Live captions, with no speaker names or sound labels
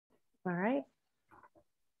All right.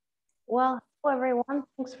 Well, hello everyone.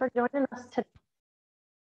 Thanks for joining us today.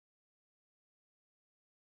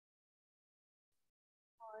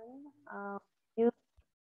 Few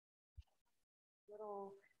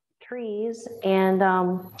little trees, and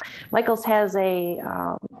Michael's has a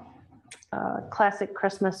classic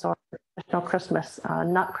Christmas or traditional Christmas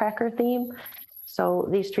nutcracker theme. So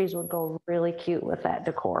these trees would go really cute with that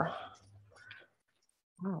decor.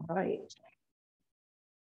 All right.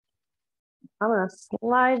 I'm gonna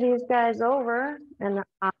slide these guys over, and if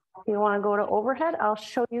you want to go to overhead, I'll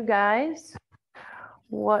show you guys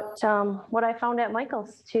what I found at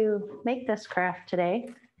Michael's to make this craft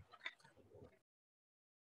today.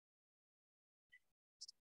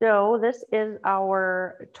 So this is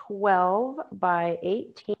our 12 by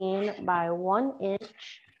 18 by 1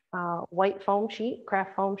 inch white foam sheet,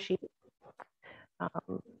 CraftFōM sheet.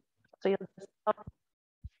 So you'll just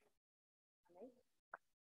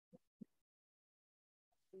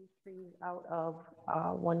these trees out of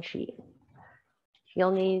one sheet.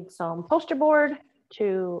 You'll need some poster board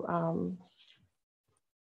to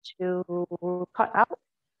cut out.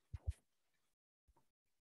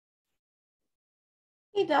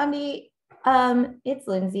 Hey, Dondi. It's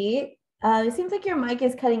Lindsay. It seems like your mic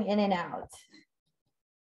is cutting in and out.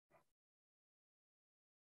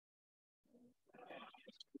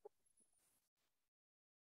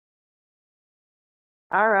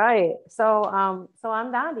 All right. So I'm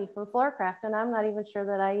Dondi from FloraCraft, and I'm not even sure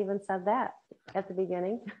that I even said that at the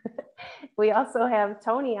beginning. We also have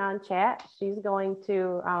Tony on chat. She's going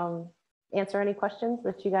to answer any questions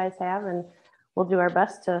that you guys have, and we'll do our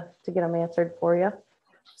best to get them answered for you.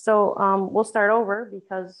 So we'll start over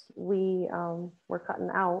because we're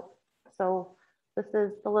cutting out. So this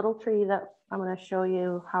is the little tree that I'm going to show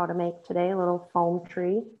you how to make today, a little foam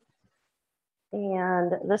tree.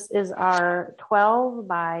 And this is our 12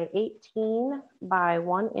 by 18 by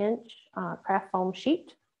 1 inch CraftFōM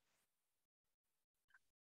sheet.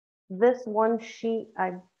 This one sheet,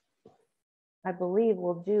 I believe,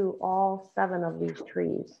 will do all 7 of these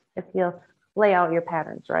trees if you lay out your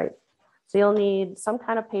patterns right. So you'll need some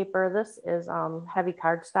kind of paper. This is heavy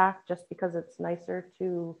cardstock just because it's nicer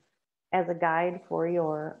to as a guide for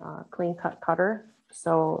your clean cut cutter.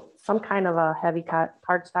 So some kind of a heavy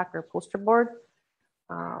cardstock or poster board,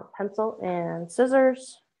 pencil and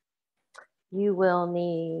scissors. You will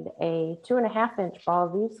need a 2.5 inch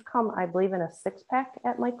ball. These come, I believe, in a 6-pack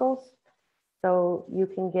at Michael's. So you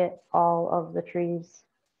can get all of the trees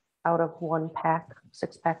out of 1 pack,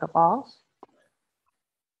 6-pack of balls.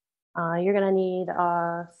 You're gonna need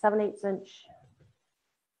a 7/8 inch,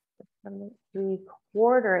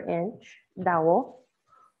 3/4 inch dowel.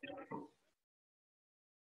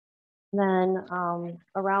 Then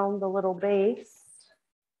around the little base,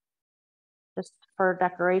 just for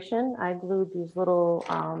decoration, I glued these little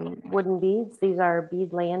wooden beads. These are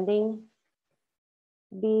bead landing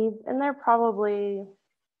beads, and they're probably,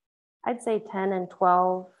 I'd say 10 and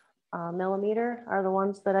 12 millimeter are the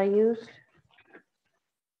ones that I used.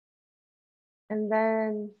 And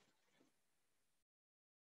then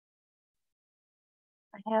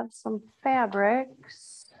I have some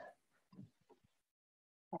fabrics.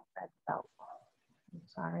 I'm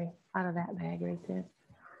sorry, out of that bag right there.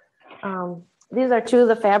 These are 2 of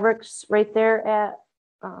the fabrics right there at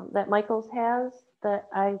that Michael's has that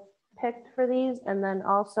I picked for these. And then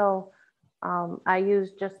also I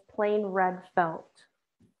used just plain red felt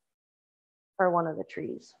for one of the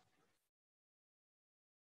trees.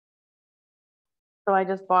 So I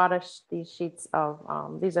just bought these sheets of,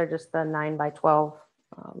 these are just the 9 by 12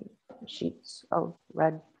 sheets of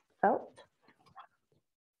red felt.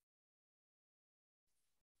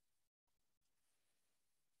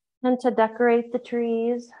 And to decorate the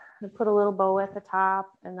trees, I put a little bow at the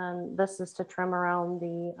top, and then this is to trim around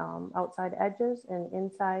the outside edges and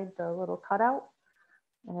inside the little cutout.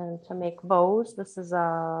 And to make bows, this is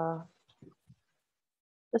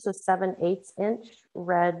 7/8 inch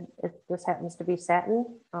red. This happens to be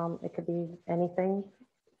satin. It could be anything,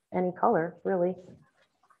 any color really.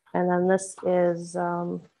 And then this is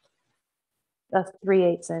a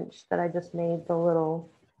 3/8 inch that I just made the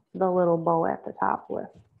little bow at the top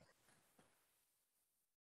with.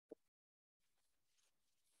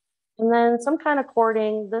 And then some kind of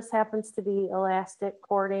cording. This happens to be elastic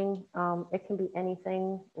cording. It can be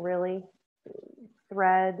anything really.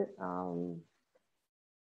 Thread,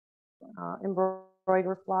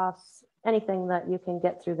 embroidery floss, anything that you can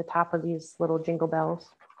get through the top of these little jingle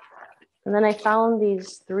bells. And then I found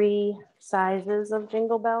these 3 sizes of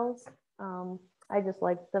jingle bells. I just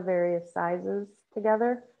like the various sizes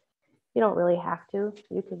together. You don't really have to.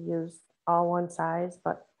 You could use all one size,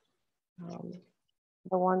 but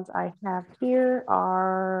The ones I have here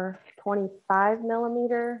are 25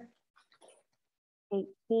 millimeter,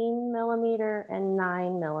 18 millimeter, and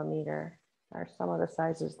 9 millimeter are some of the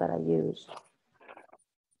sizes that I used.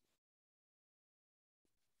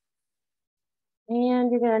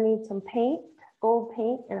 And you're gonna need some paint, gold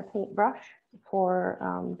paint, and a paintbrush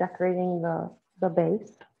for decorating the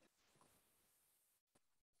base.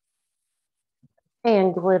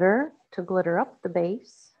 And glitter to glitter up the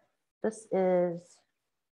base. This is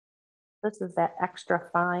that extra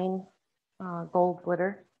fine gold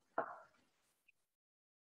glitter.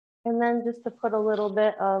 And then just to put a little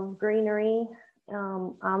bit of greenery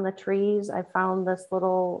on the trees, I found this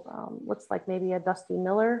little, looks like maybe a Dusty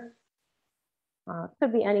Miller.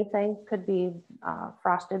 Could be anything, could be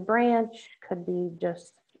frosted branch, could be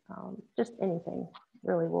just anything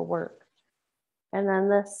really will work. And then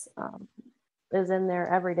this is in their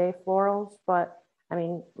everyday florals, but I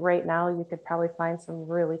mean, right now you could probably find some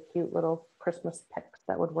really cute little Christmas picks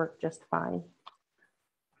that would work just fine.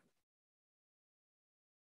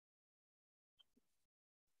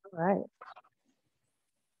 All right.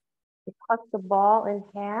 To cut the ball in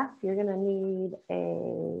half, you're gonna need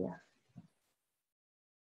a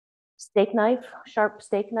steak knife, sharp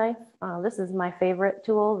steak knife. This is my favorite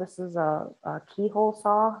tool. This is a keyhole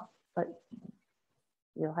saw, but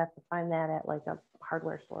you'll have to find that at like a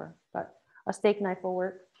hardware store. But a steak knife will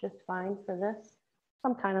work just fine for this.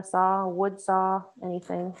 Some kind of saw, wood saw,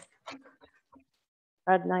 anything.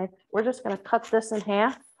 Bread knife. We're just gonna cut this in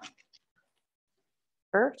half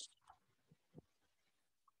first.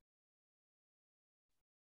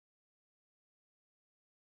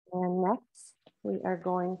 And next, we are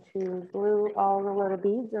going to glue all the little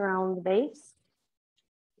beads around the base.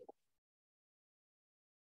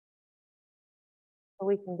 So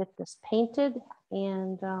we can get this painted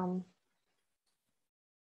and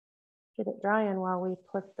get it drying while we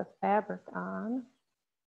put the fabric on.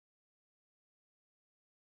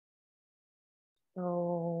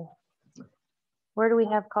 So where do we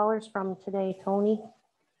have colors from today, Tony?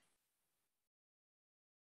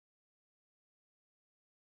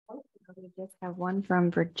 We just have one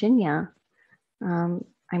from Virginia. I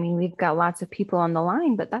mean, we've got lots of people on the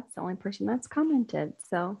line, but that's the only person that's commented.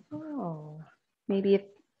 So maybe if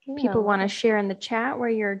people want to share in the chat where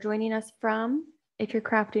you're joining us from, if you're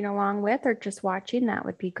crafting along with or just watching, that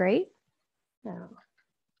would be great. Yeah.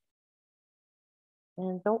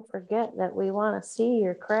 And don't forget that we want to see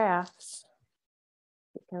your crafts.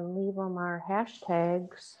 You can leave them our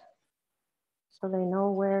hashtags so they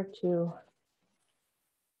know where to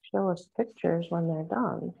show us pictures when they're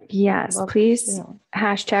done. Yes, please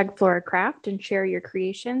hashtag FloraCraft and share your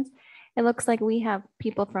creations. It looks like we have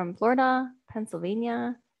people from Florida,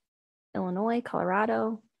 Pennsylvania, Illinois,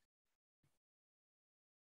 Colorado,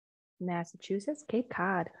 Massachusetts, Cape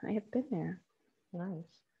Cod. I have been there. Nice.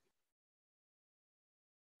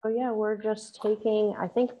 So yeah, we're just taking, I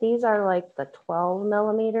think these are like the 12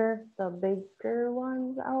 millimeter, the bigger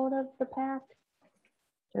ones out of the pack.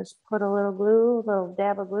 Just put a little glue, a little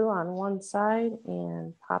dab of glue on one side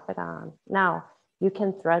and pop it on. Now you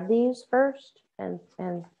can thread these first and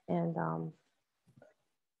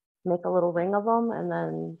make a little ring of them and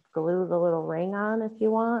then glue the little ring on if you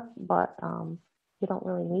want, but you don't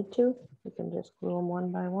really need to. You can just glue them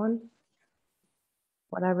one by one,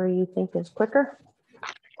 whatever you think is quicker.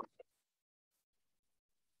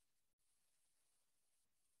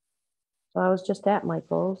 So I was just at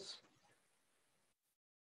Michael's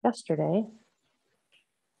yesterday,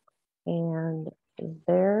 and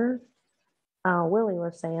there, Willie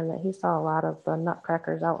was saying that he saw a lot of the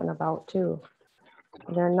nutcrackers out and about too.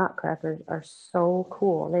 Their nutcrackers are so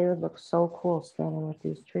cool. They would look so cool standing with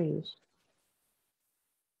these trees.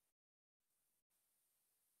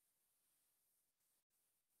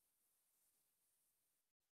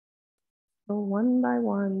 So one by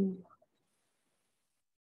one.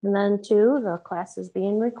 And then too, the class is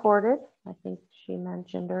being recorded. I think she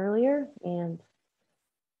mentioned earlier, and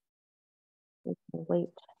we can wait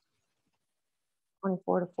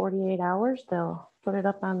 24 to 48 hours. They'll put it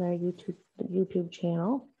up on their YouTube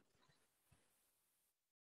channel.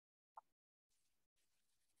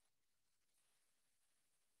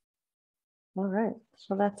 All right,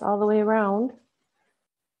 so that's all the way around.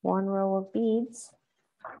 One row of beads.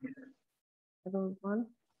 Those one.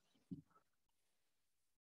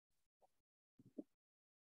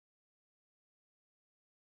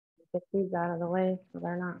 Get these out of the way so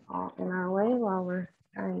they're not all in our way while we're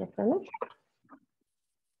trying to finish.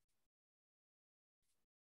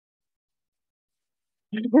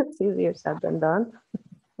 It's easier said than done.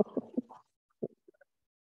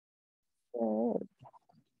 Good.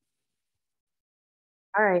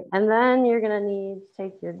 All right, and then you're gonna need to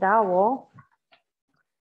take your dowel,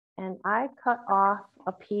 and I cut off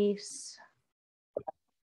a piece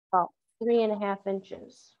about 3.5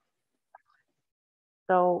 inches.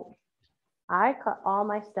 So I cut all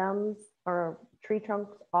my stems or tree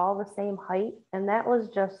trunks all the same height, and that was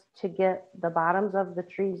just to get the bottoms of the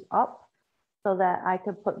trees up so that I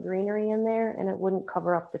could put greenery in there and it wouldn't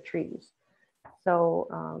cover up the trees. So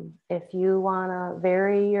if you want to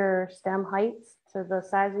vary your stem heights to the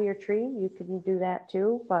size of your tree, you can do that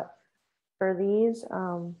too. But for these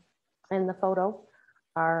in the photo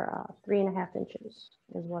are 3.5 inches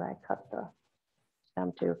is what I cut the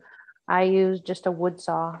stem to. I use just a wood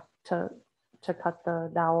saw to cut the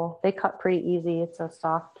dowel. They cut pretty easy. It's a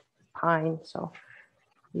soft pine, so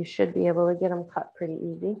you should be able to get them cut pretty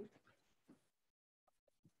easy.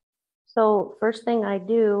 So first thing I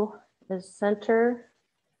do is center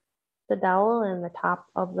the dowel in the top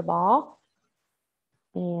of the ball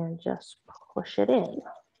and just push it in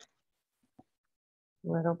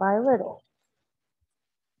little by little.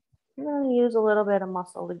 You're going to use a little bit of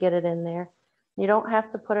muscle to get it in there. You don't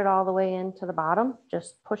have to put it all the way into the bottom.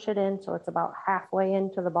 Just push it in so it's about halfway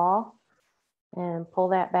into the ball and pull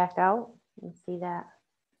that back out. And see that?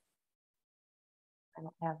 I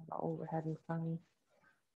don't have the overhead in front of me.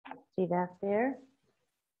 See that there?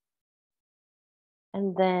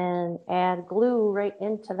 And then add glue right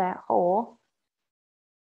into that hole.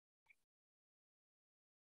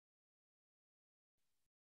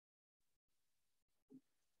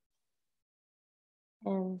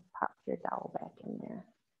 And pop your dowel back in there.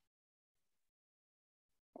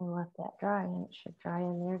 And let that dry, and it should dry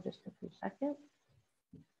in there just a few seconds.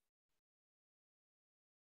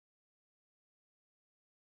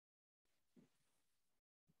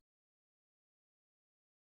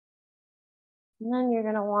 And then you're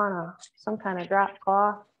gonna want some kind of drop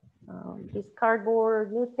cloth, piece of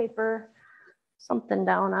cardboard, newspaper, something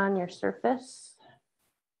down on your surface.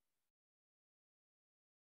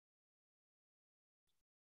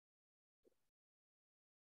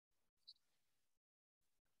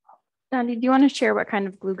 Dottie, do you want to share what kind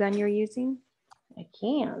of glue gun you're using? I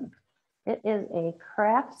can. It is a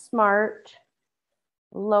CraftSmart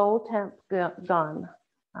low temp gun.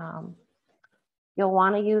 You'll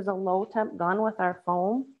want to use a low temp gun with our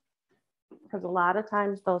foam because a lot of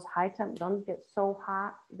times those high temp guns get so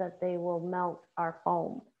hot that they will melt our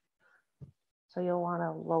foam. So you'll want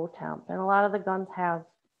a low temp. And a lot of the guns have,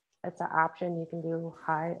 it's an option. You can do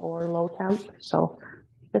high or low temp. So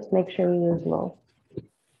just make sure you use low.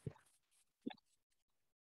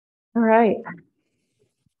 All right.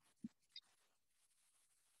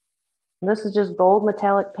 This is just gold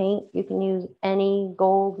metallic paint. You can use any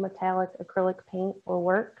gold metallic acrylic paint will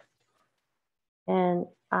work. And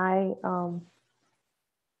I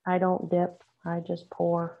don't dip. I just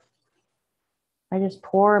pour. I just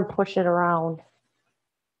pour and push it around.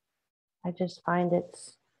 I just find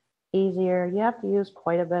it's easier. You have to use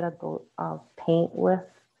quite a bit of paint with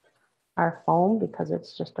our foam because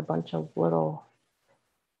it's just a bunch of little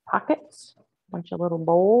pockets, a bunch of little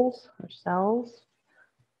bowls or cells.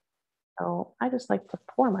 So I just like to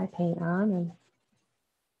pour my paint on and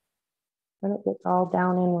then it gets all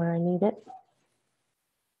down in where I need it.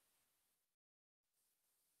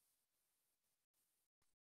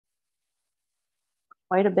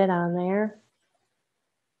 Quite a bit on there.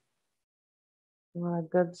 You want a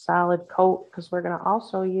good solid coat because we're going to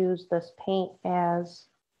also use this paint as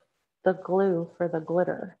the glue for the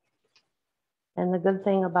glitter. And the good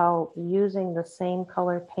thing about using the same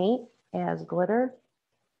color paint as glitter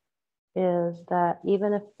is that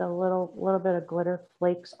even if the little bit of glitter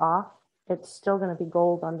flakes off, it's still going to be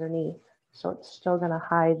gold underneath. So it's still going to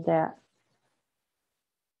hide that.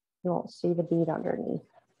 You won't see the bead underneath.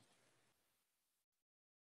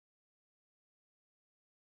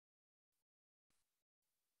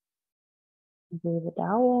 Do the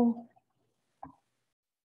dowel.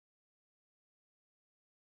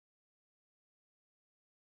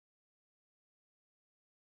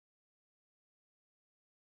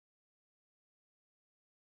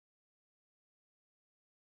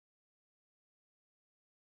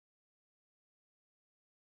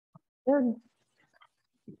 Good.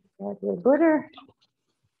 Add your glitter.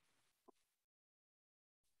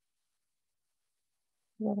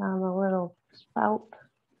 Get on the little spout.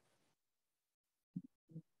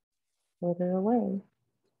 Glitter away.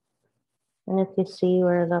 And if you see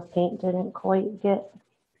where the paint didn't quite get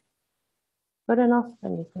good enough,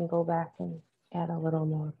 then you can go back and add a little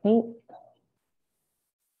more paint.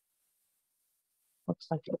 Looks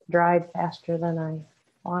like it dried faster than I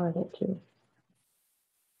wanted it to.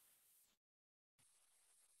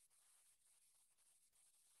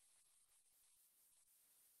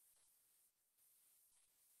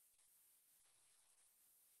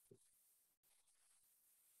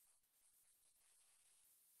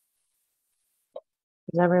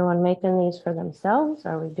 Is everyone making these for themselves?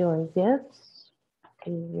 Are we doing gifts?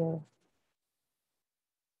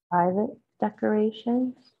 Private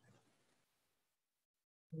decorations?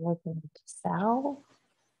 Making to sell?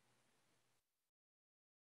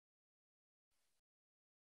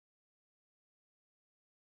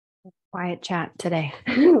 Quiet chat today.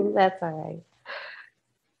 That's all right.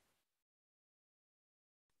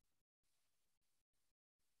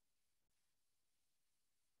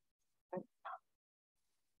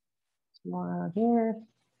 Some more out here.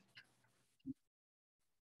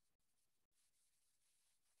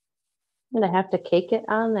 I'm gonna have to cake it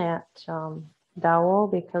on that dowel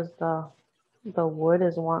because the wood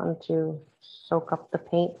is wanting to soak up the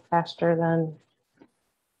paint faster than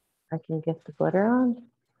I can get the glitter on.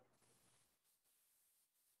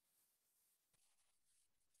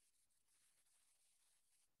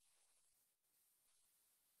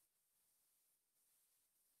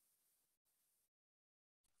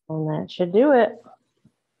 And that should do it.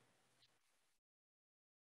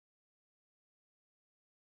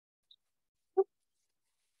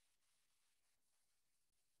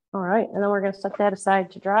 All right, and then we're gonna set that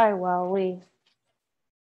aside to dry while we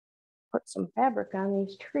put some fabric on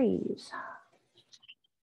these trees.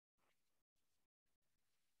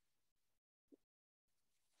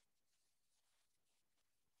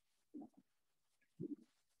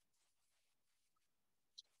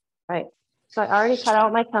 All right, so I already cut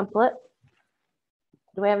out my template.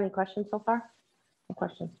 Do we have any questions so far? No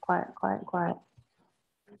questions, quiet, quiet, quiet.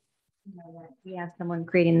 We have someone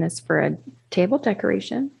creating this for a table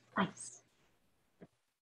decoration. Nice.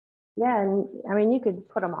 Yeah, and I mean, you could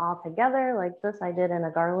put them all together like this. I did in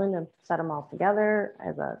a garland and set them all together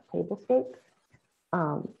as a table scape.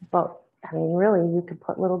 But I mean, really, you could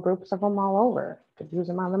put little groups of them all over. You could use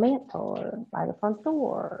them on the mantle or by the front door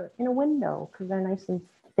or in a window because they're nice and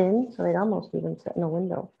thin, so they'd almost even sit in a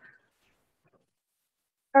window.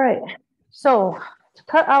 All right, so to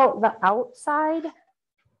cut out the outside,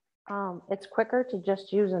 it's quicker to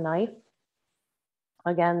just use a knife.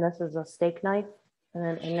 Again, this is a steak knife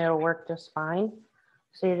and it'll work just fine.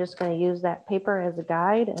 So you're just going to use that paper as a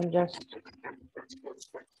guide and just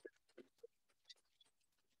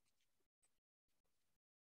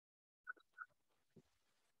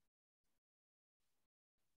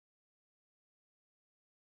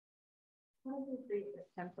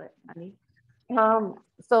template, honey.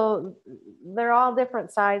 so they're all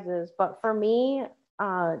different sizes, but for me,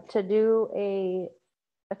 to do a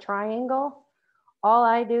triangle, all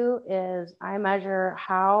I do is I measure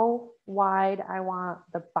how wide I want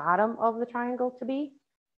the bottom of the triangle to be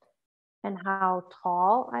and how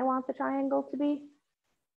tall I want the triangle to be.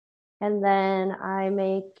 And then I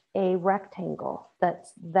make a rectangle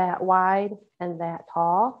that's that wide and that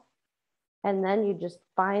tall. And then you just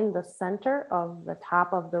find the center of the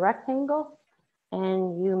top of the rectangle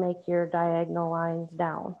and you make your diagonal lines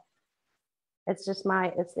down. It's just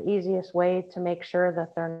it's the easiest way to make sure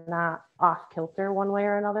that they're not off kilter one way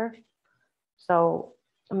or another. So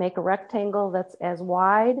make a rectangle that's as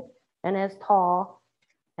wide and as tall,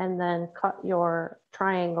 and then cut your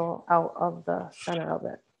triangle out of the center of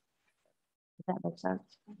it. Does that make sense?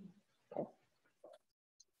 Okay.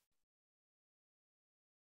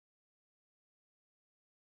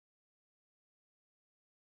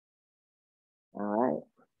 All right.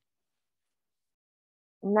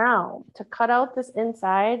 Now, to cut out this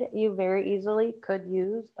inside, you very easily could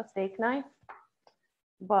use a steak knife,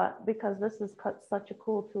 but because this is such a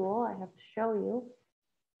cool tool, I have to show you.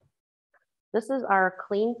 This is our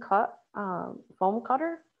clean cut foam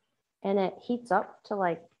cutter, and it heats up to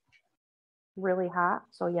like really hot.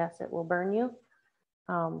 So yes, it will burn you.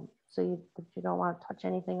 So you don't want to touch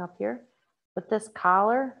anything up here. But this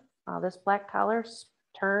collar, this black collar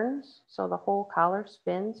turns, so the whole collar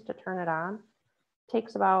spins to turn it on.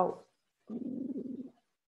 Takes about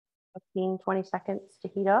 15, 20 seconds to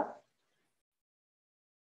heat up.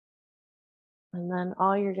 And then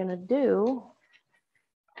all you're gonna do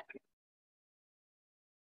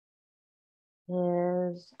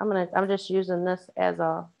is, I'm just using this as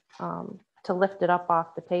a, to lift it up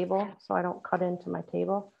off the table so I don't cut into my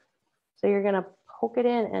table. So you're gonna poke it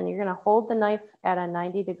in and you're gonna hold the knife at a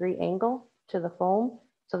 90-degree angle to the foam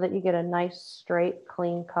so that you get a nice, straight,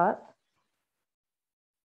 clean cut.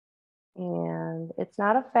 And it's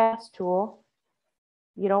not a fast tool.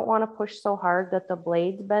 You don't want to push so hard that the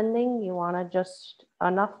blade's bending. You want to just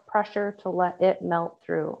enough pressure to let it melt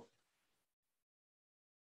through.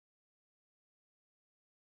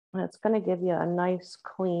 And it's going to give you a nice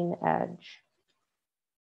clean edge.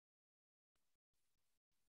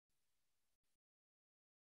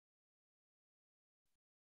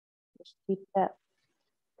 Just keep that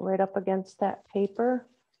right up against that paper.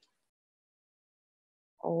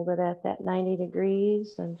 Hold it at that 90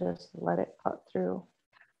 degrees and just let it cut through.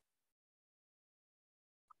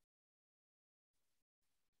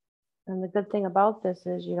 And the good thing about this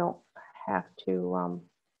is you don't have to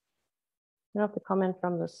come in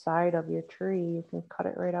from the side of your tree. You can cut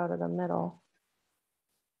it right out of the middle.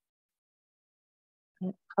 And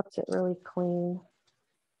it cuts it really clean.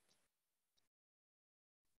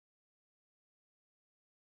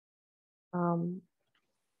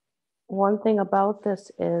 One thing about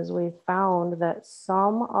this is we found that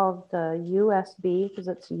some of the USB, because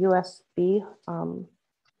it's USB,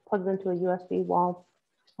 plugs into a USB wall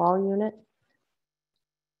unit.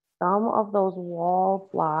 Some of those wall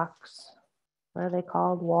blocks, what are they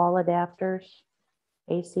called? Wall adapters,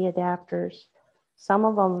 AC adapters. Some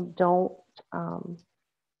of them don't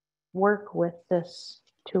work with this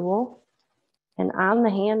tool. And on the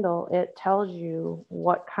handle, it tells you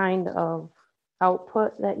what kind of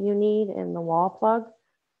output that you need in the wall plug.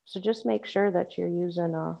 So just make sure that you're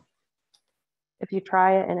using if you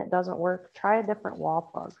try it and it doesn't work, try a different wall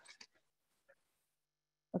plug.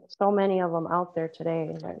 There's so many of them out there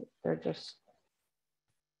today that they're just,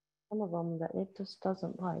 some of them that it just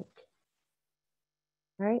doesn't like.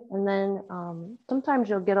 Right, and then sometimes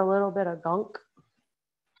you'll get a little bit of gunk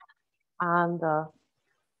on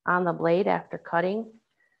the blade after cutting.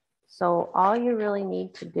 So all you really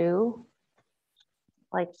need to do,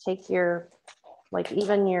 like take your, like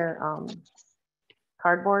even your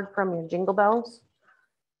cardboard from your Jingle Bells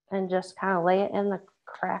and just kind of lay it in the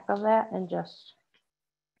crack of that and just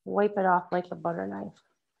wipe it off like a butter knife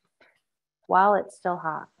while it's still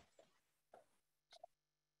hot.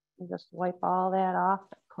 And just wipe all that off,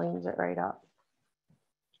 it cleans it right up.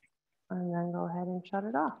 And then go ahead and shut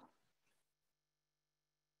it off.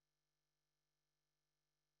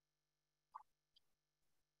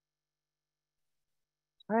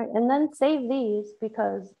 All right, and then save these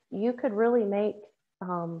because you could really make,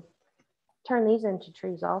 turn these into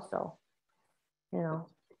trees also, you know,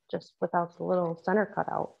 just without the little center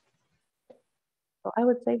cutout. So I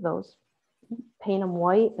would save those, paint them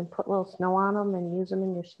white and put a little snow on them and use them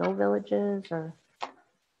in your snow villages or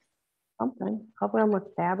something. Cover them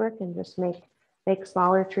with fabric and just make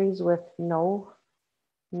smaller trees with no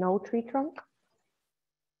tree trunk.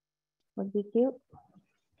 Would be cute.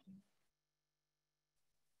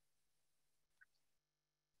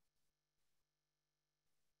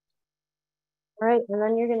 All right, and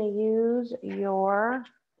then you're going to use your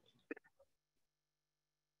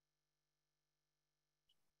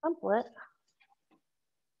template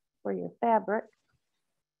for your fabric.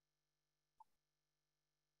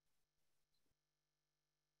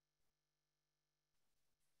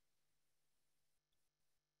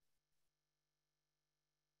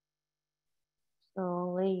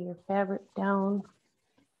 So lay your fabric down.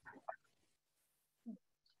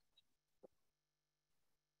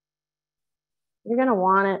 You're going to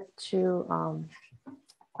want it to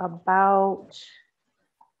about,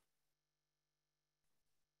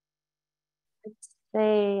 let's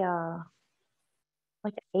say,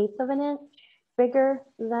 like 1/8 of an inch bigger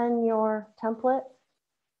than your template.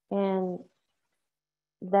 And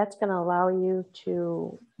that's going to allow you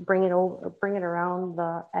to bring it around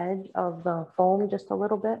the edge of the foam just a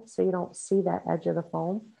little bit so you don't see that edge of the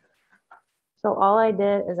foam. So all I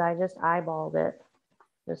did is I just eyeballed it,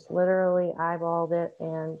 just literally eyeballed it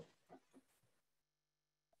and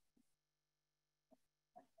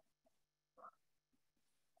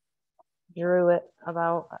drew it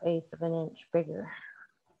about 1/8 of an inch bigger.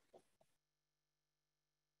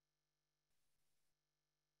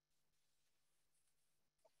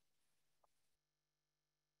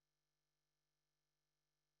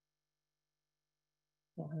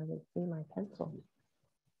 I can't hardly see my pencil.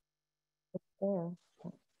 It's there.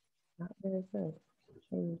 Not very good.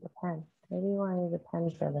 I use a pen. Maybe you want to use a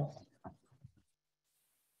pen for this.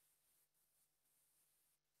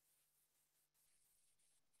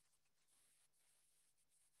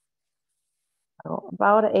 So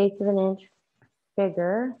about 1/8 of an inch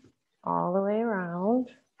bigger all the way around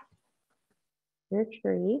your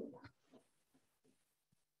tree.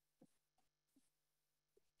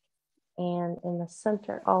 And in the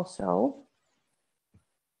center also.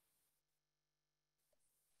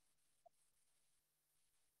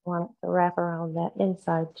 Want it to wrap around that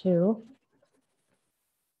inside too.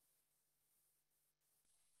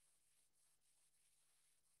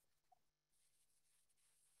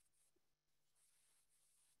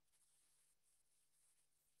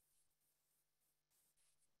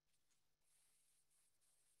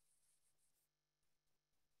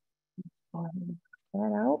 Go ahead and cut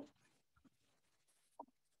that out.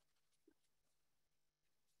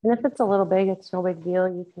 And if it's a little big, it's no big deal.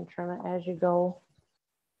 You can trim it as you go.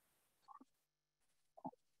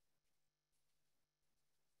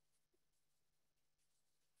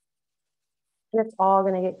 And it's all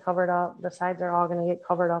going to get covered up. The sides are all going to get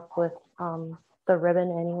covered up with the ribbon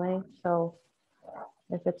anyway. So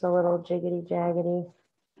if it's a little jiggity jaggedy,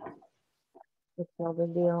 it's no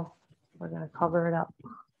big deal. We're going to cover it up.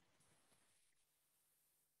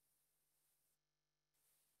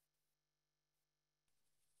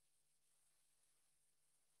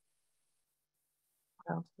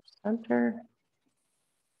 Center.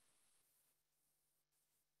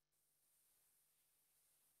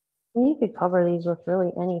 And you could cover these with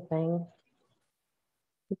really anything.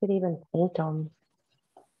 You could even paint them.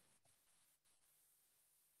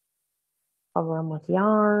 Cover them with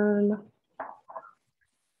yarn.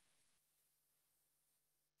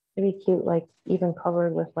 It'd be cute, like even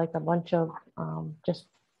covered with like a bunch of just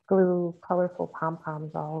glue, colorful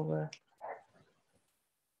pom-poms all over.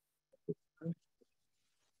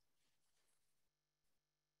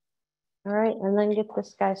 All right, and then get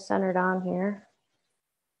this guy centered on here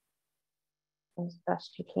as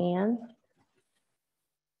best you can.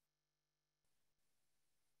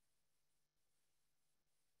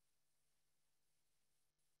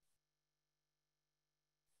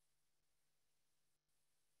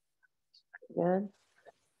 Good.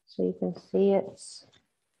 So you can see it's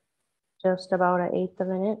just about 1/8 of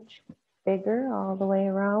an inch bigger all the way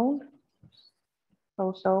around.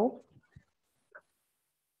 So.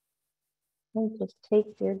 And just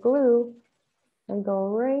take your glue and go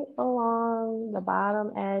right along the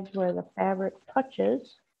bottom edge where the fabric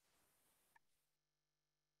touches.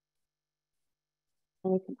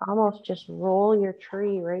 And you can almost just roll your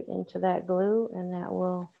tree right into that glue, and that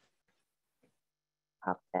will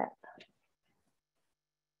pop that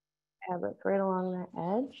fabric right along that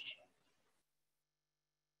edge.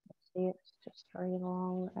 See, it's just right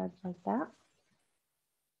along the edge like that.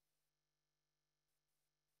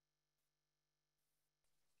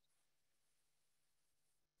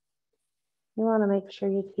 You want to make sure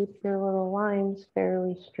you keep your little lines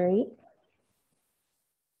fairly straight.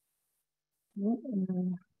 And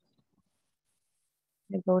then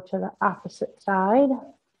I go to the opposite side.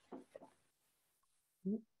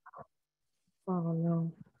 Oh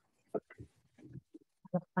no.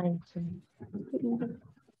 Gotta find some.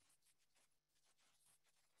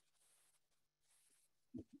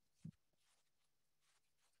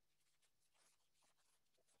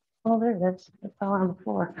 Oh, there it is. It fell on the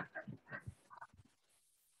floor.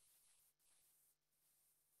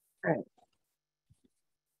 All right.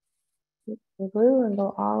 Get the glue and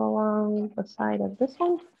go all along the side of this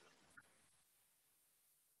one.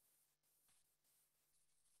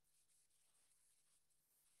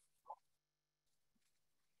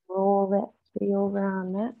 Roll that tree over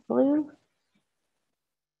on that glue.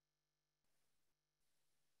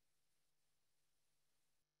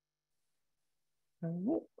 All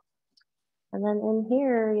right. And then in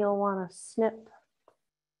here, you'll want to snip,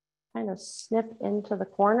 kind of snip into the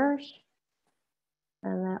corners.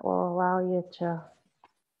 And that will allow you to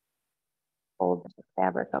fold the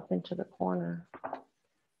fabric up into the corner.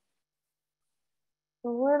 A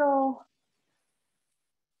little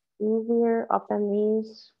easier up in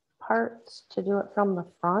these parts to do it from the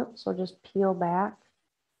front. So just peel back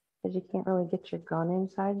because you can't really get your gun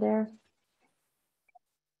inside there.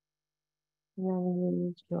 And then you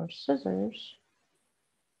use your scissors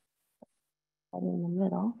right in the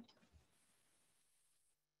middle.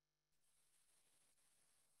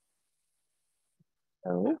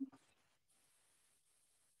 So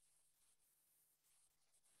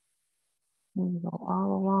and go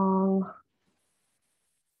all along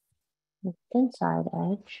the inside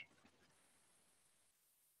edge.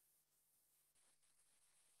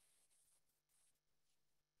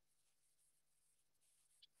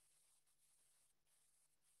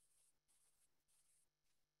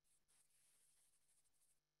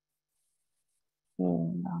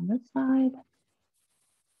 And on this side.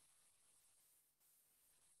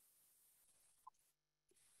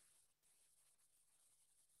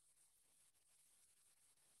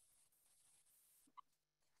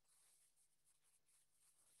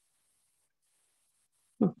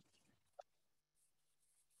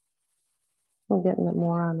 I'm getting it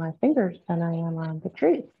more on my fingers than I am on the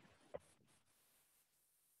tree.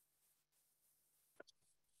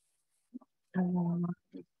 And then on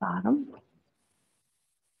the bottom.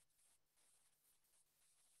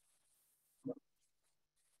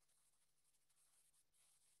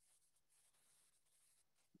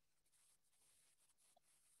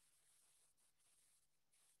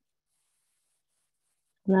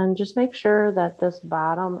 And then just make sure that this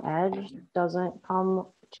bottom edge doesn't come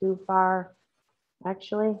too far.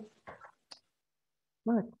 Actually, I'm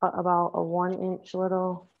gonna cut about a 1-inch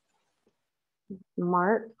little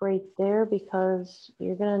mark right there because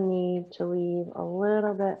you're gonna need to leave a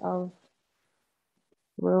little bit of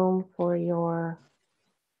room for your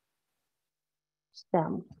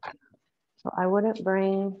stem. So I wouldn't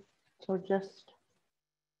bring, so just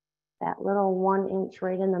that little 1-inch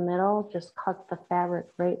right in the middle, just cut the fabric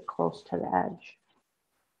right close to the edge.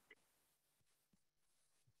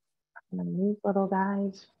 And then these little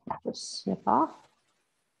guys, just snip off.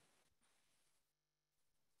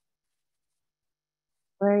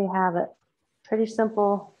 There you have it. Pretty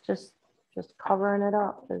simple, just covering it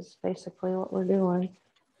up is basically what we're doing.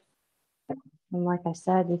 And like I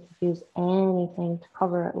said, you could use anything to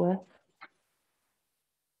cover it with.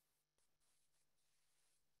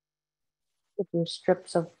 If you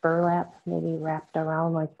strips of burlap maybe wrapped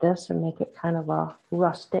around like this and make it kind of a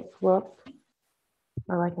rustic look.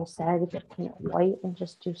 Or like I said, you could paint it white and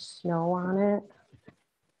just do snow on it.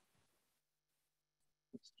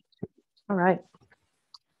 All right.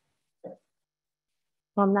 So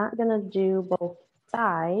I'm not gonna do both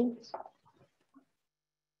sides.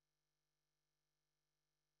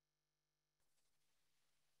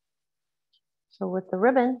 So with the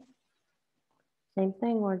ribbon, same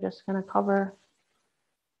thing, we're just gonna cover.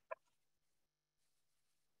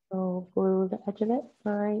 So glue the edge of it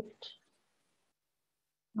right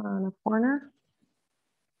on a corner.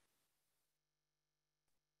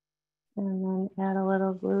 And then add a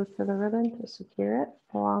little glue to the ribbon to secure it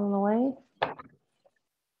along the way.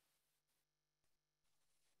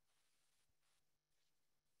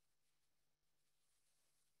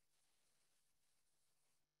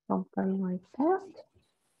 Something like that.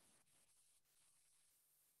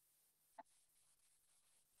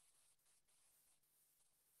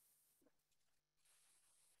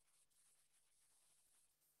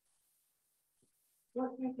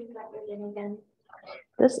 What size is that ribbon again?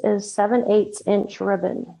 This is 7/8 inch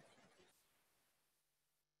ribbon.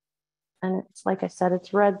 And it's like I said,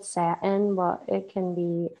 it's red satin, but it can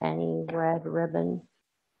be any red ribbon.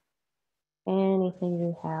 Anything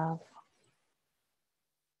you have.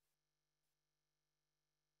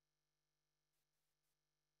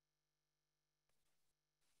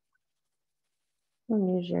 You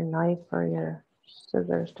can use your knife or your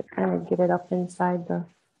scissors to kind of get it up inside the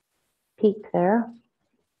peak there.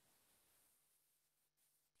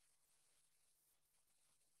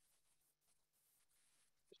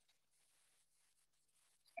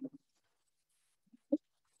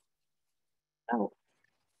 Oh.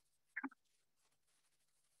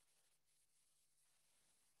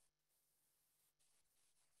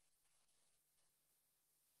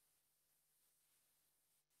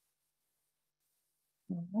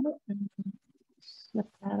 Snip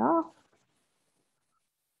that off.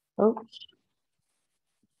 Oops.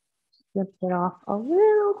 Snipped it off a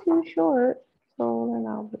little too short. So then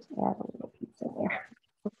I'll just add a little piece in there.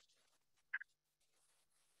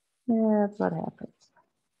 Yeah, that's what happens.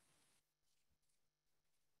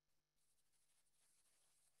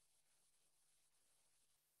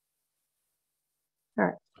 All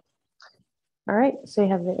right. All right, so you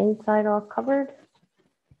have the inside all covered.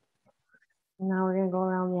 Now we're gonna go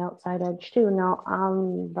around the outside edge too. Now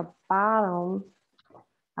on the bottom,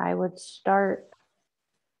 I would start,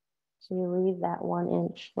 so you leave that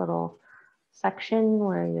 1-inch little section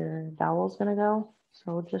where your dowel's gonna go.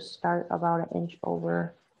 So just start about 1 inch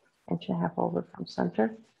over, 1.5 inches over from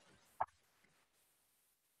center.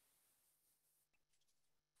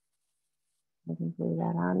 I can glue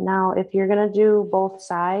that on. Now, if you're gonna do both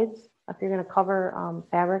sides, if you're gonna cover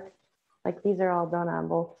fabric, like these are all done on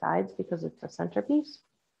both sides because it's a centerpiece.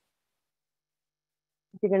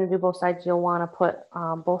 If you're gonna do both sides, you'll wanna put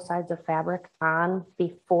both sides of fabric on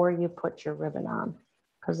before you put your ribbon on,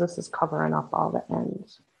 because this is covering up all the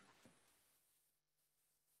ends.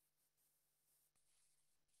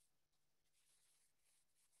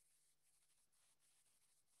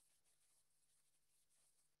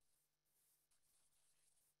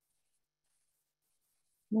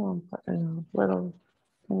 I'm putting a little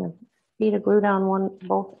bead of glue down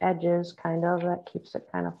both edges, kind of, that keeps it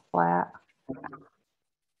kind of flat.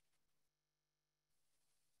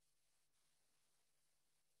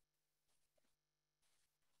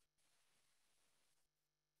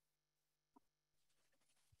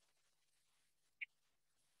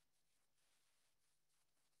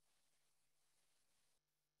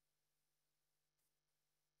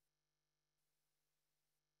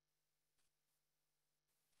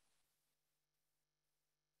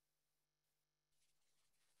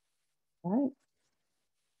 All right.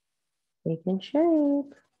 taking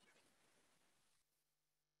shape.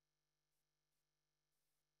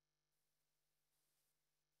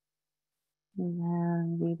 And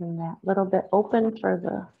then leaving that little bit open for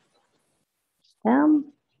the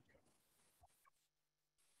stem.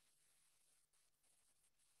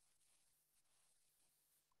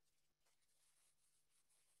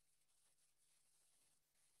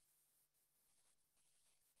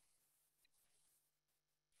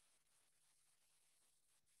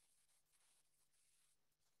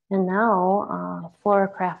 And now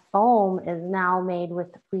FloraCraft foam is now made with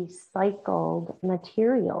recycled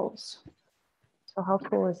materials. So how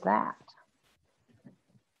cool is that?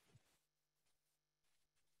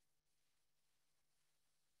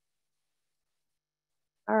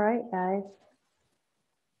 All right, guys.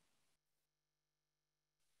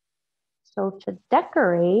 So to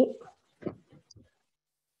decorate,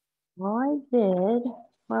 well, I did.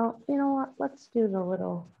 Well, you know what? Let's do the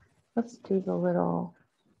little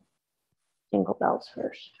jingle bells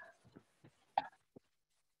first.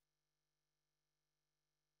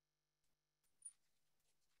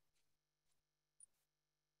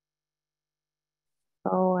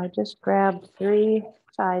 So I just grabbed 3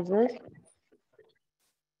 sizes,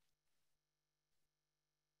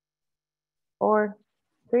 or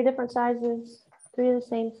 3 different sizes, 3 of the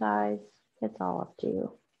same size. It's all up to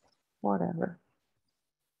you, whatever.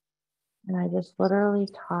 And I just literally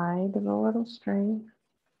tied the little string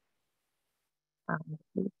on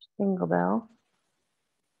each jingle bell.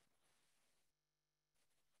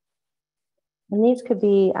 And these could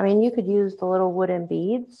be, I mean, you could use the little wooden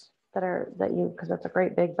beads because that's a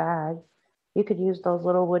great big bag. You could use those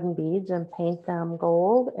little wooden beads and paint them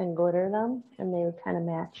gold and glitter them, and they would kind of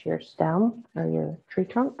match your stem or your tree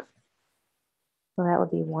trunk. So that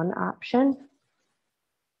would be one option.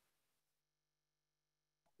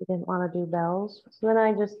 You didn't want to do bells. So then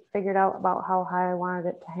I just figured out about how high I wanted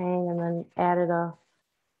it to hang and then added an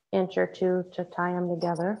inch or 2 to tie them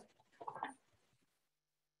together.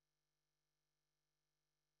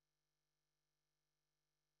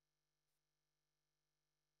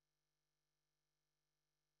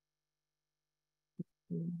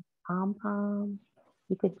 Pom-pom.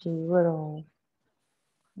 You could do little,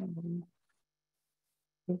 I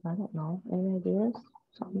don't know, any ideas?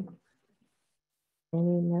 Something.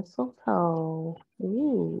 Any mistletoe.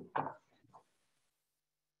 Ooh.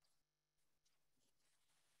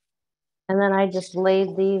 And then I just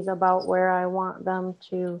laid these about where I want them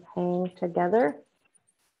to hang together.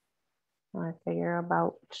 I figure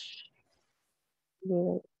about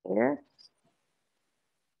right here.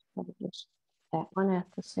 Just that one at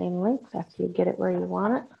the same length after you get it where you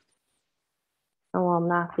want it. And we'll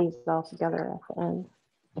knot these all together at the end.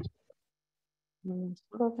 And this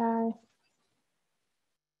little guy.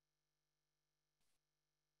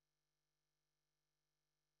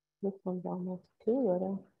 This one's almost too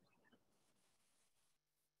little.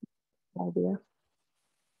 Idea.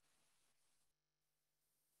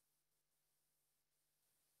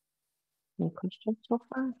 Any questions so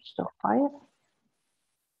far? Still quiet?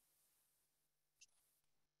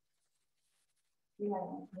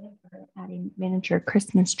 Adding miniature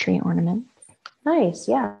Christmas tree ornaments. Nice,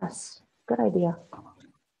 yes. Good idea.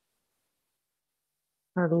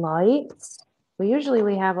 Or lights. We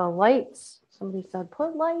have a lights. Somebody said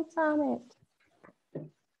put lights on it.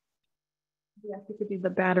 Yes, you could do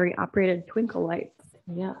the battery operated twinkle lights.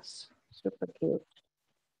 Yes, super cute.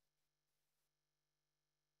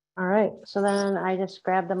 All right, so then I just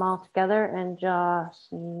grabbed them all together and just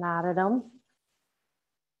knotted them.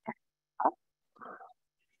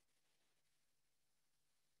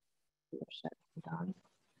 Done.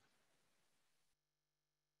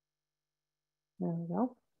 There we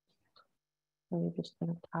go. And you're just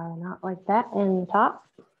going to tie a knot like that in the top.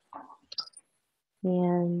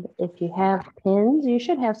 And if you have pins, you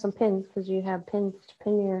should have some pins because you have pins to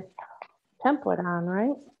pin your template on,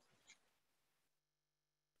 right?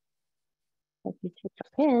 If you take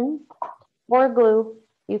a pin or glue,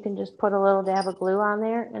 you can just put a little dab of glue on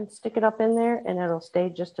there and stick it up in there and it'll stay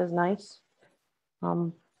just as nice.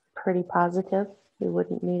 Pretty positive you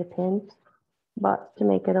wouldn't need a pin, but to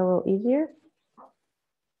make it a little easier, I'm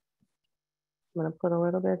going to put a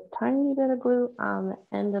little bit, tiny bit of glue on the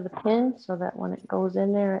end of the pin so that when it goes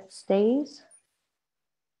in there, it stays.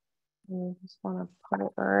 And you just want to put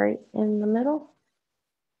it right in the middle.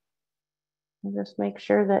 And just make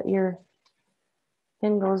sure that your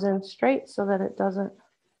pin goes in straight so that it doesn't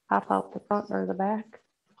pop out the front or the back.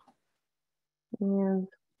 And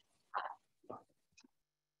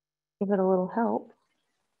give it a little help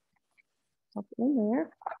up in there.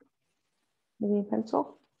 Maybe a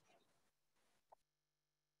pencil.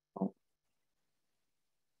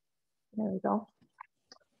 There we go.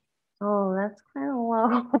 Oh, that's kind of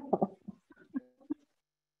low.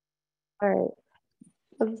 All right,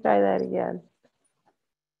 let's try that again.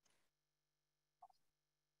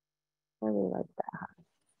 Really like that.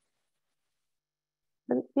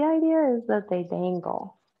 But the idea is that they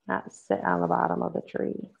dangle, not sit on the bottom of the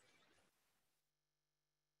tree.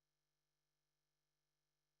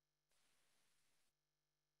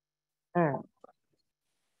 All right.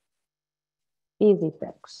 Easy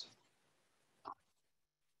fix.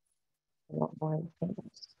 I don't mind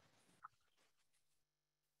things.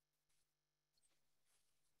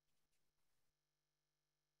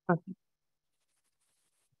 Okay.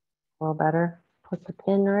 A little better. Put the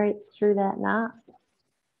pin right through that knot.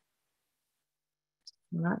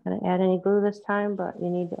 I'm not going to add any glue this time, but you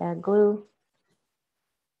need to add glue.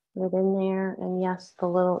 Put it in there, and yes, the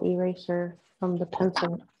little eraser from the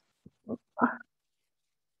pencil.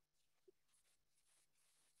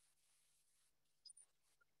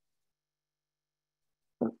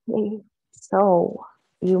 Okay, so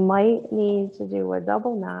you might need to do a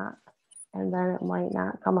double knot, and then it might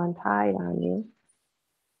not come untied on you.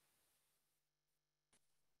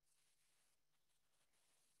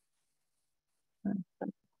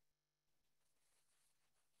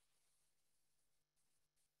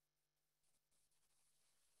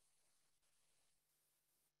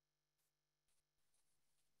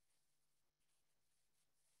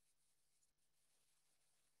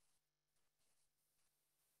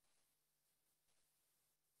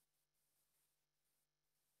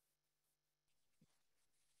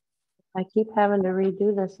 I keep having to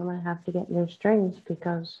redo this. I'm gonna have to get new strings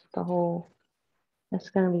because the whole, it's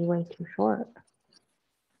gonna be way too short.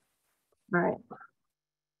 All right.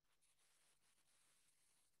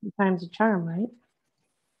 Time's a charm, right?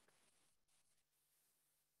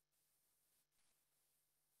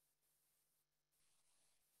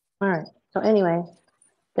 All right. So anyway,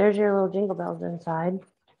 there's your little jingle bells inside.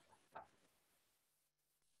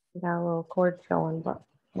 You got a little cord showing, but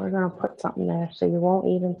we're gonna put something there so you won't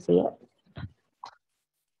even see it.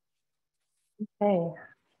 Okay.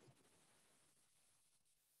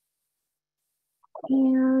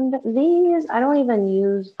 And these, I don't even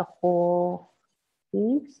use the whole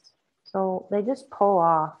piece. So they just pull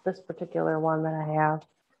off this particular one that I have.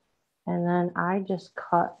 And then I just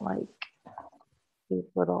cut like these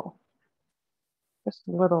little, just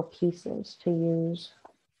little pieces to use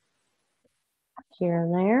here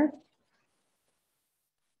and there.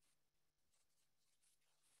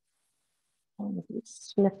 And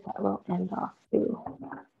snip that little end off too.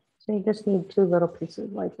 So you just need two little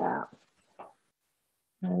pieces like that.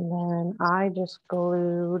 And then I just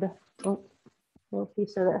glued a little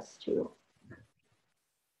piece of this too.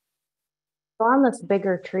 So on this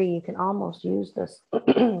bigger tree, you can almost use this.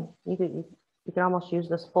 you can almost use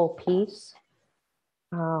this full piece.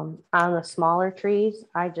 On the smaller trees,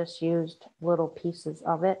 I just used little pieces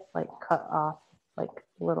of it, like cut off, like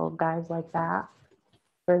little guys like that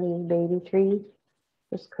for these baby trees,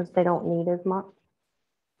 just because they don't need as much.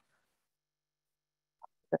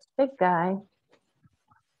 This big guy,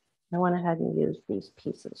 I went ahead and used these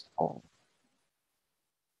pieces all.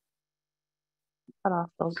 Cut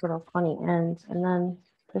off those little funny ends and then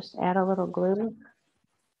just add a little glue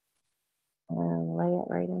and lay it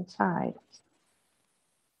right inside.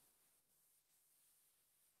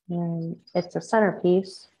 And it's a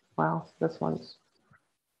centerpiece. Well, this one's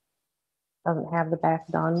doesn't have the back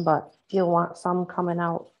done, but you'll want some coming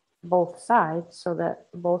out both sides so that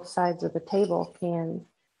both sides of the table can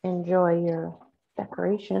enjoy your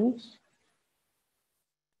decorations.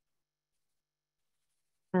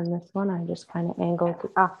 And this one, I just kind of angled the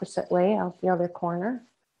opposite way out the other corner.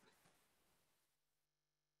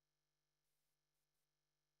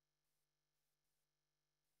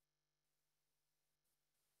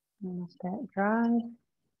 And let that dry.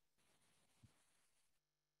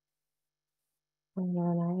 And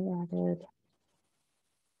then I added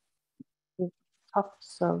these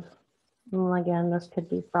tufts of, well, again, this could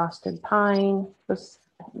be frosted pine. This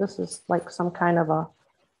is like some kind of a,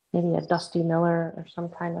 maybe a Dusty Miller or some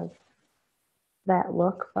kind of that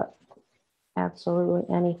look, but absolutely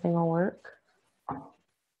anything will work.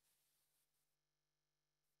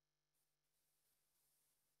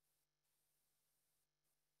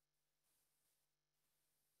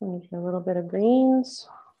 There's a little bit of greens.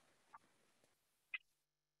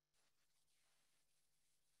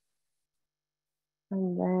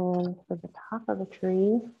 And then for the top of the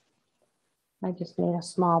tree, I just made a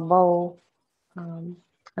small bow. And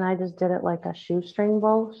I just did it like a shoestring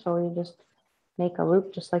bow. So you just make a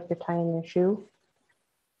loop just like you're tying your shoe.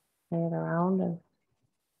 Lay it around and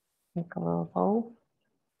make a little bow.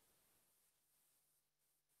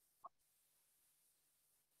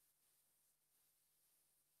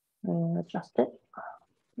 adjust it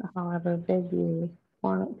however big you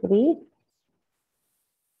want it to be.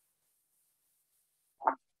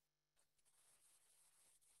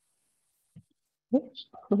 Oops.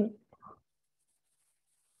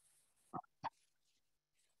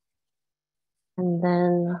 And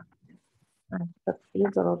then I put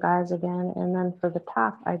these little guys again, and then for the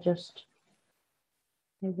top, I just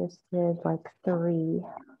did like 3.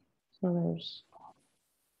 So there's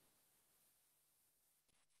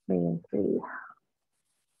 3 and 3.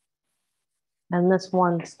 And this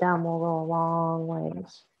one stem will go a long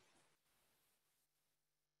ways.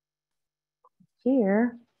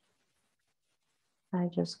 Here, I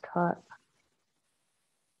just cut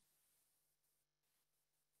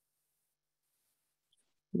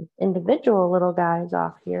these individual little guys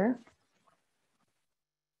off here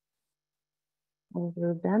and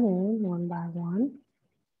glued them in one by one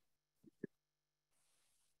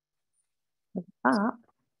at the top.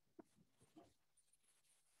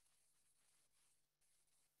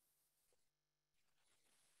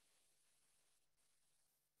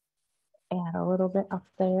 Add a little bit up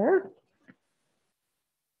there.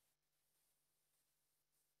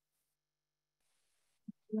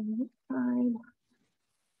 On this side.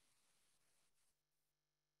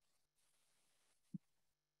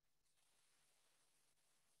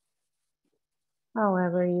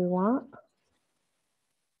 However you want.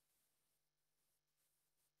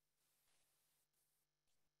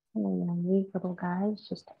 And then these little guys,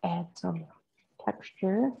 just add some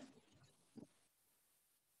texture.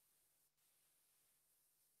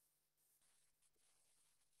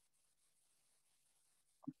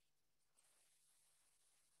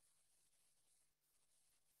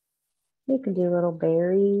 You can do little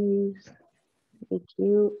berries, be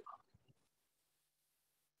cute.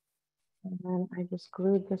 And then I just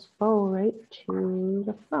glued this bow right to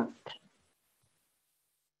the front.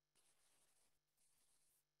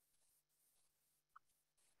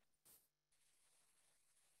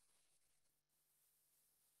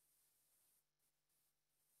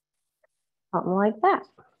 Something like that.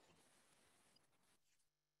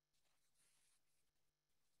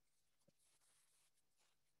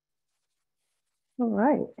 All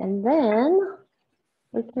right, and then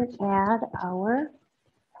we can add our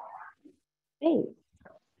base.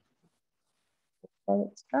 So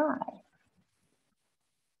it's dry.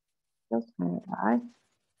 Just kind of dry.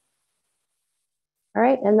 All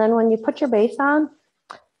right, and then when you put your base on,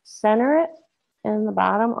 center it in the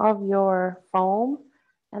bottom of your foam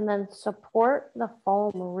and then support the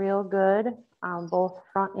foam real good on both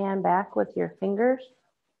front and back with your fingers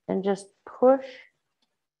and just push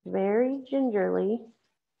very gingerly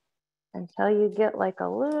until you get like a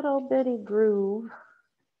little bitty groove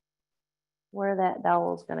where that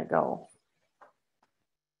dowel is going to go.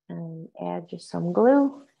 And add just some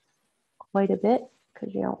glue, quite a bit,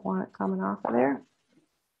 because you don't want it coming off of there.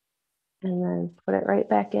 And then put it right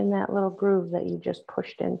back in that little groove that you just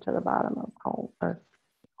pushed into the bottom of the foam.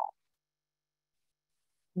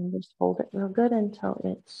 And just hold it real good until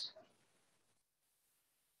it's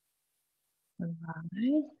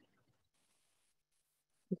right.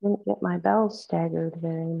 I didn't get my bells staggered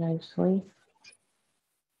very nicely.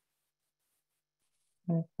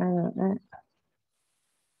 All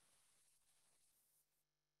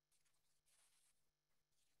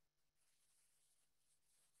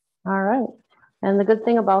right. And the good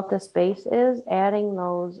thing about this base is adding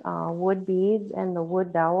those wood beads and the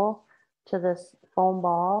wood dowel to this foam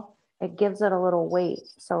ball, it gives it a little weight.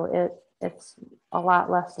 So it's a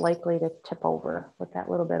lot less likely to tip over with that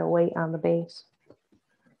little bit of weight on the base.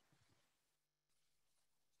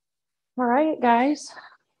 All right, guys.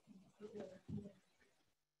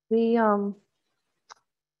 We you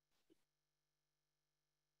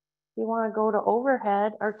want to go to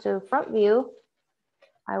overhead or to front view,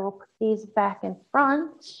 I will put these back in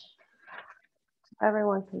front so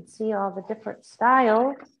everyone can see all the different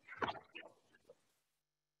styles.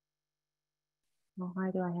 Well,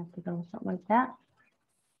 why do I have to go something like that?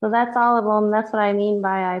 So that's all of them. That's what I mean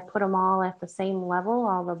by I put them all at the same level,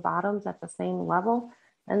 all the bottoms at the same level.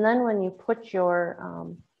 And then when you put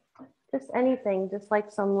your, just anything, just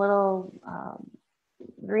like some little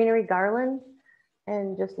greenery garland,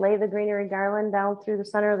 and just lay the greenery garland down through the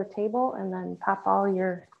center of the table and then pop all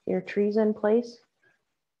your trees in place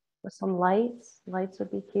with some lights. Lights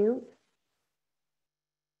would be cute.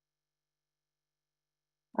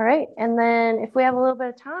 All right, and then if we have a little bit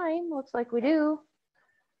of time, looks like we do,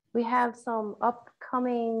 we have some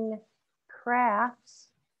upcoming crafts.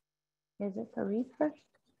 Is it the wreath first?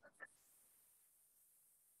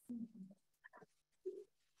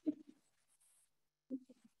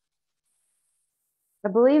 The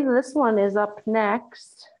believe this one is up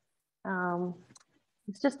next.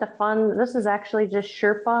 It's just a fun, this is actually just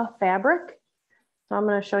Sherpa fabric. So I'm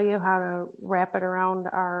going to show you how to wrap it around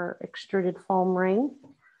our extruded foam ring.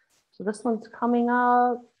 So this one's coming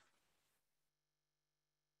up.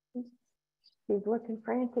 She's looking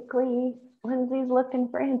frantically. Lindsay's looking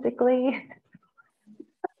frantically.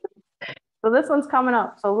 So this one's coming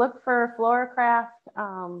up. So look for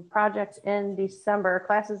FloraCraft projects in December,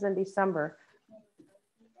 classes in December.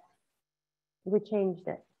 We changed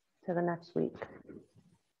it to the next week.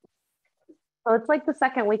 So it's like the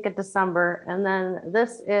second week of December. And then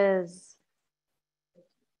this is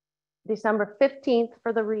December 15th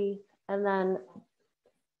for the wreath. And then,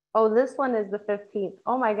 oh, this one is the 15th.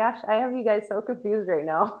 Oh my gosh, I have you guys so confused right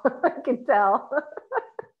now. I can tell.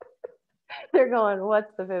 They're going,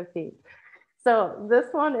 what's the 15th? So this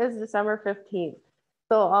one is December 15th.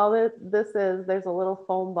 So all this is, there's a little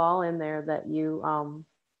foam ball in there that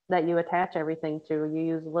you attach everything to. You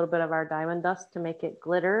use a little bit of our diamond dust to make it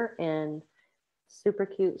glitter, and super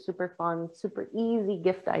cute, super fun, super easy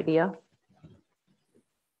gift idea.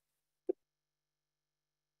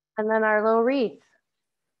 And then our little wreath.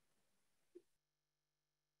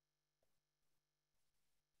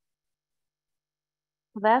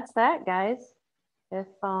 That's that, guys. If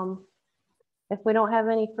we don't have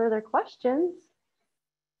any further questions,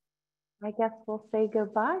 I guess we'll say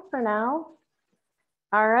goodbye for now.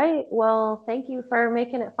 All right. Well, thank you for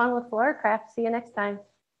making it fun with FloraCraft. See you next time.